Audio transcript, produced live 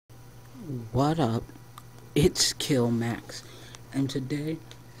What up? It's Kill Max, and today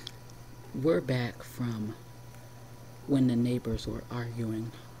we're back from when the neighbors were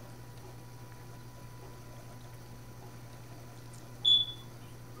arguing.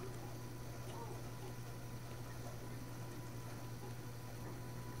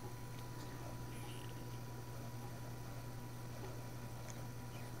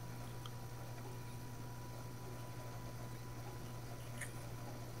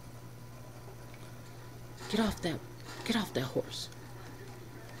 Get off that, get off that horse.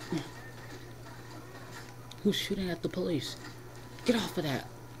 Who's shooting at the police? Get off of that,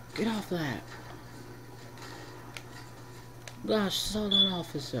 get off of that. Gosh, saw that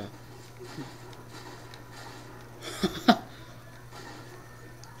officer.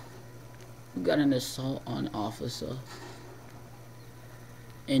 We got an assault on officer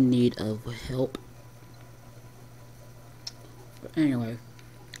in need of help. But anyway,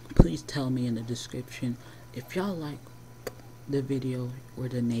 please tell me in the description if y'all like the video where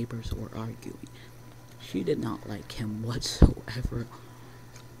the neighbors were arguing. She did not like him whatsoever.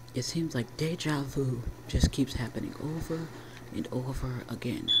 It seems like deja vu just keeps happening over and over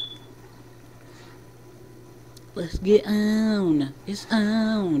again. Let's get on. It's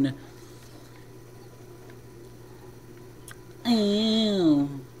on.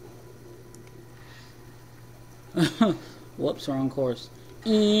 Ew. Whoops, wrong course.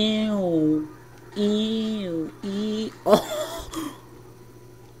 Ew. Ew. Ew. Oh.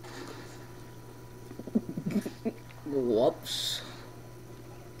 Whoops.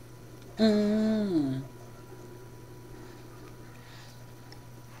 Oh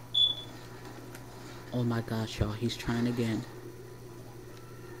my gosh, y'all, he's trying again.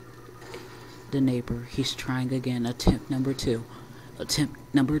 The neighbor, he's trying again. Attempt number 2. Attempt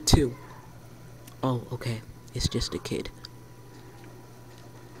number 2. Oh, okay. It's just a kid.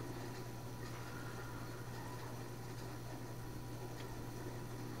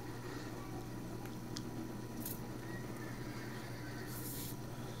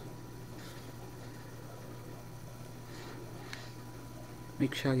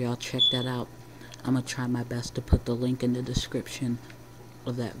 Make sure y'all check that out. I'm gonna try my best to put the link in the description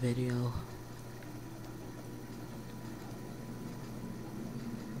of that video.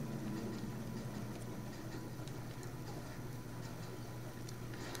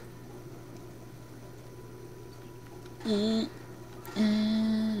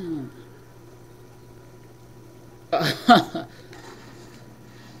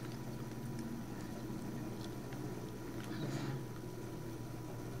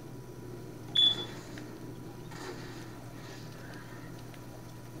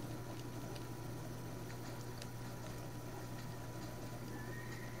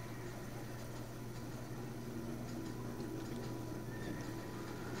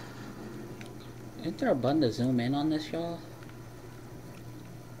 Isn't there a button to zoom in on this, y'all?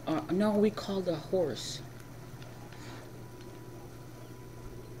 No, we called a horse.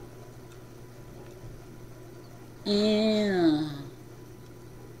 Yeah.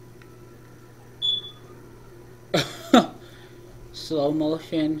 Slow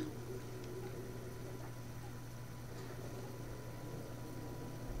motion.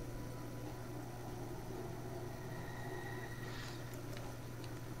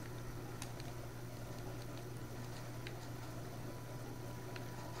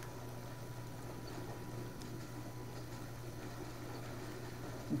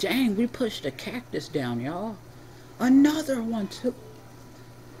 Dang, we pushed a cactus down, y'all. Another one, too.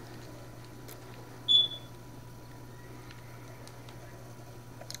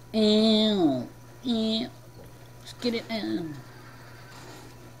 Ew. Ew. Let's get it in.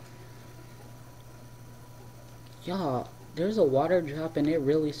 Y'all, there's a water drop and it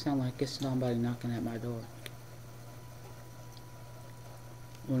really sounds like it's somebody knocking at my door.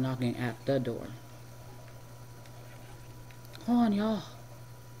 We're knocking at the door. Hold on, y'all.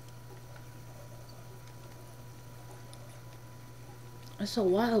 There's a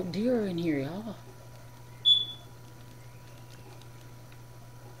wild deer in here, y'all.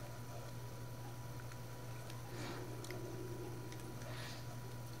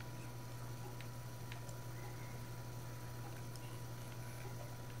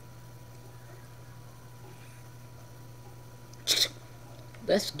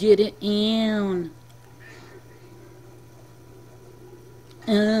 Let's get it in.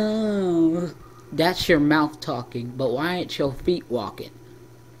 Oh, that's your mouth talking, but why ain't your feet walking?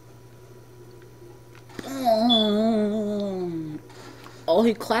 Oh,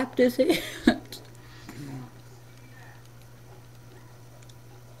 he clapped his hands.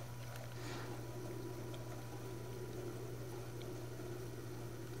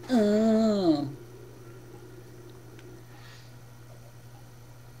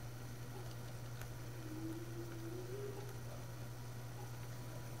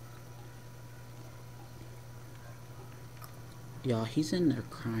 Y'all, he's in there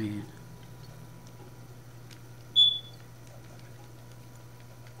crying.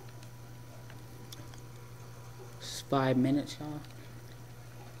 It's 5 minutes, y'all.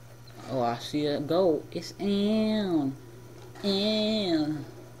 Oh, I see it go. It's ew. Ew.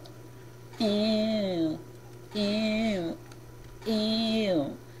 Ew. Ew.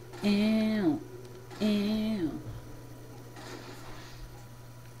 Ew. Ew. Ew.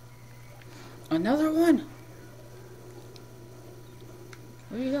 Another one?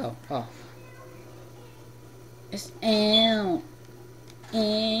 Where you go? Oh. It's ew.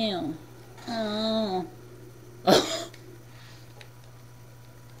 Ew. Oh.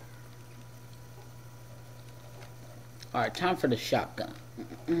 Alright, time for the shotgun.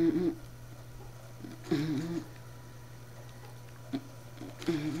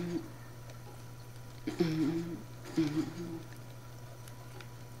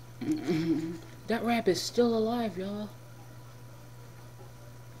 That rap is still alive, y'all.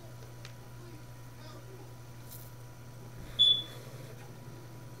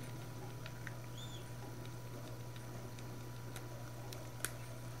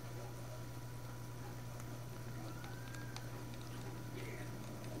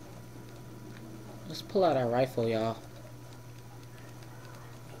 Let's pull out our rifle, y'all.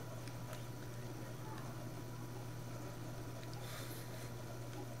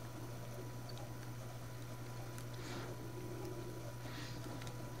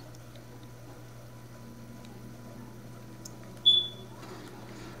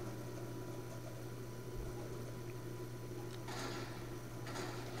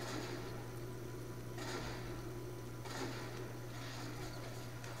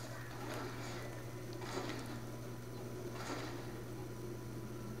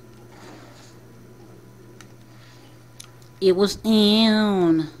 It was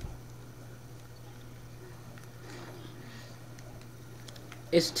in.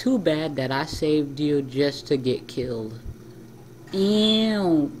 It's too bad that I saved you just to get killed.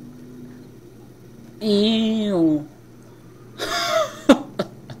 Ew. Ew.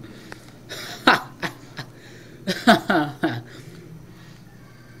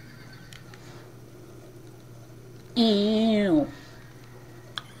 Ew.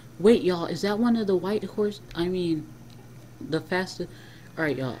 Wait, y'all, is that one of the white horse? I mean, the fastest.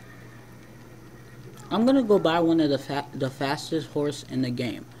 Alright, y'all. I'm gonna go buy one of the fastest horse in the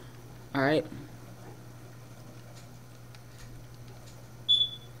game. Alright?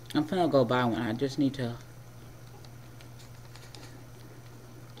 I'm gonna go buy one. I just need to.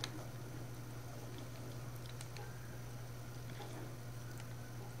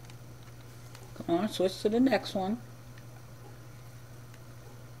 Come on, switch to the next one.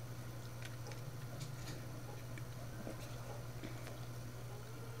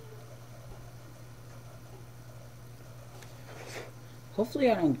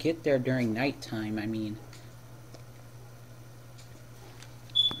 Hopefully I don't get there during nighttime, I mean.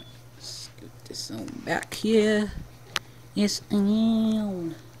 Scoot this on back here. It's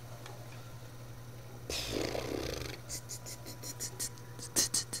on.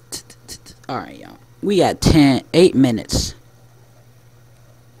 Alright, y'all. We got 8 minutes.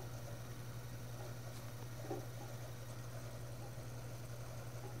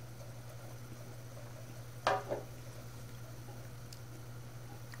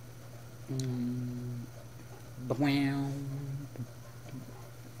 Bam.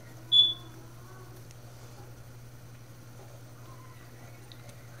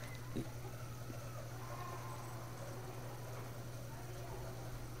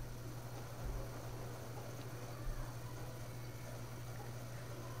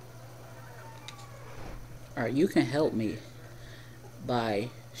 Alright, you can help me by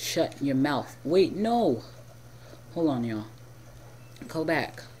shutting your mouth. Wait, no. Hold on, y'all. Go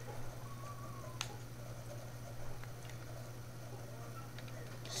back.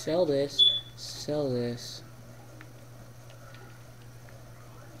 Sell this. Sell this.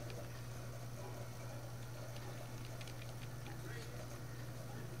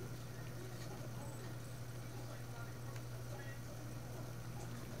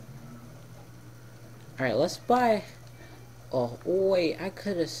 Alright, let's buy. Oh, wait, I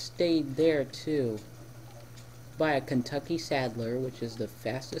could have stayed there too. Buy a Kentucky Saddler, which is the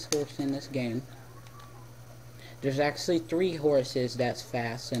fastest horse in this game. There's actually 3 horses that's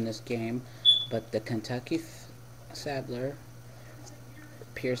fast in this game, but the Kentucky Saddler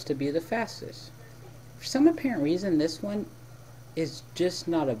appears to be the fastest. For some apparent reason, this one is just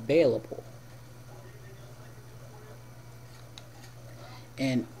not available.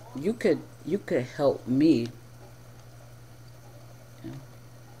 And you could help me.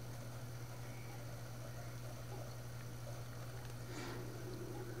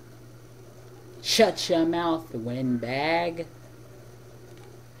 Shut your mouth, windbag.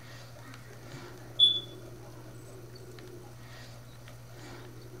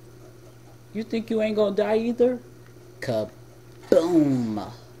 You think you ain't gonna die either?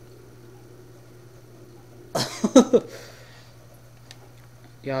 Kaboom.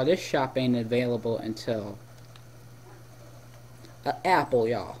 Y'all, this shop ain't available until Apple,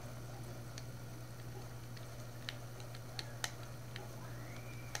 y'all.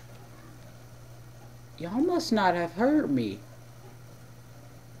 Y'all must not have heard me.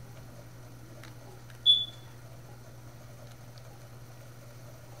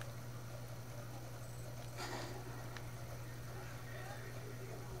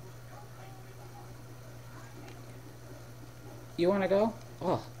 You wanna go?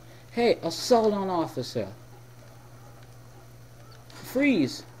 Oh, hey, assault on officer.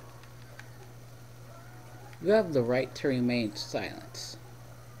 Freeze. You have the right to remain silent.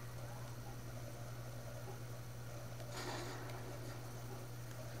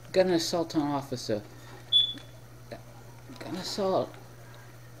 Gun assault on officer. Gun assault.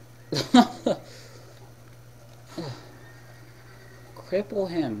 Cripple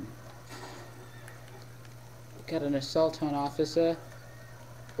him. Got an assault on officer.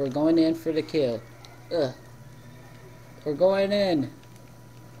 We're going in for the kill. We're going in.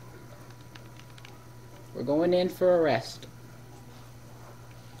 We're going in for arrest.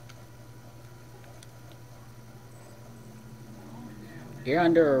 You're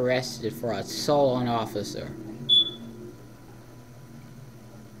under arrest for assault on officer.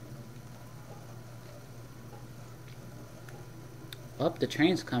 Oh, the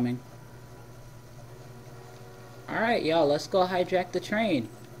train's coming. Alright, y'all, let's go hijack the train.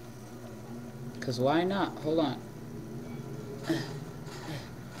 Cause why not? Hold on.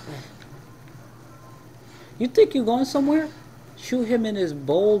 You think you're going somewhere? Shoot him in his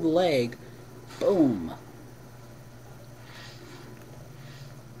bold leg. Boom.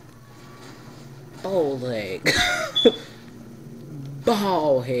 Bold leg.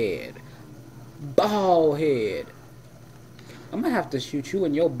 Ball head. Ball head. I'm gonna have to shoot you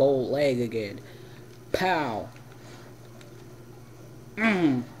in your bold leg again. Pow.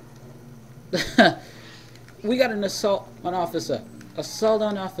 We got an assault on officer. Assault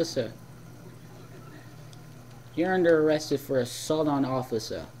on officer. You're under arrested for assault on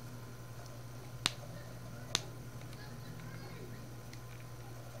officer.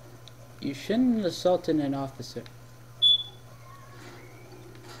 You shouldn't have assaulted an officer.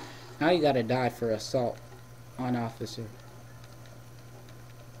 Now you gotta die for assault on officer.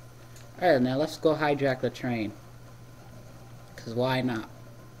 Alright, now let's go hijack the train. Cause why not?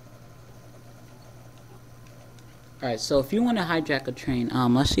 Alright, so if you want to hijack a train,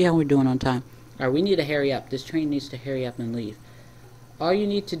 let's see how we're doing on time. Alright, we need to hurry up. This train needs to hurry up and leave. All you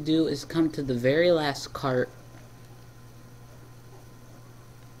need to do is come to the very last cart.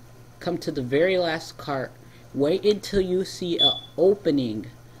 Come to the very last cart. Wait until you see an opening.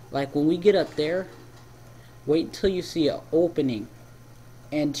 Like when we get up there, wait until you see an opening.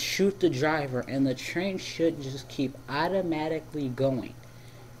 And shoot the driver, and the train should just keep automatically going.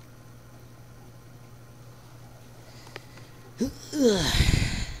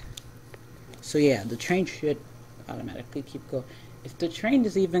 So yeah, the train should automatically keep going. If the train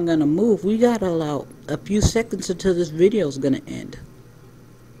is even gonna move, we gotta allow a few seconds until this video is gonna end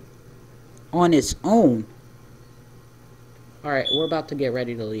on its own. Alright, we're about to get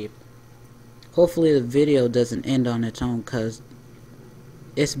ready to leave. Hopefully the video doesn't end on its own, because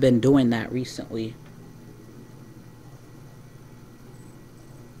it's been doing that recently.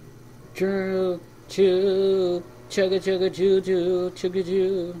 Choo choo, chugga chugga choo choo, chugga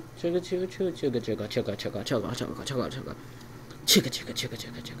choo, chugga choo choo, chugga chugga chugga chugga chugga chugga chugga chugga, chugga chugga chugga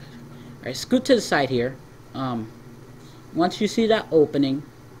chugga chugga. Alright, scoot to the side here. Once you see that opening,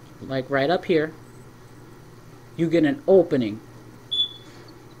 like right up here, you get an opening.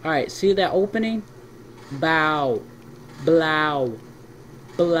 Alright, see that opening? Bow, blow.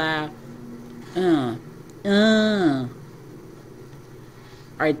 Blah. Alright,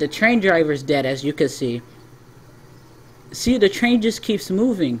 the train driver's dead, as you can see. See, the train just keeps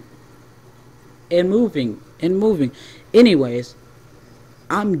moving. And moving. And moving. Anyways,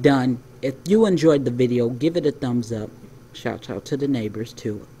 I'm done. If you enjoyed the video, give it a thumbs up. Shout out to the neighbors,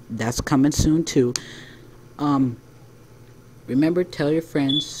 too. That's coming soon, too. Remember, tell your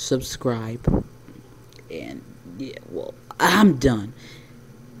friends, subscribe. And, yeah, well, I'm done.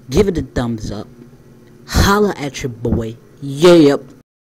 Give it a thumbs up. Holla at your boy. Yeah.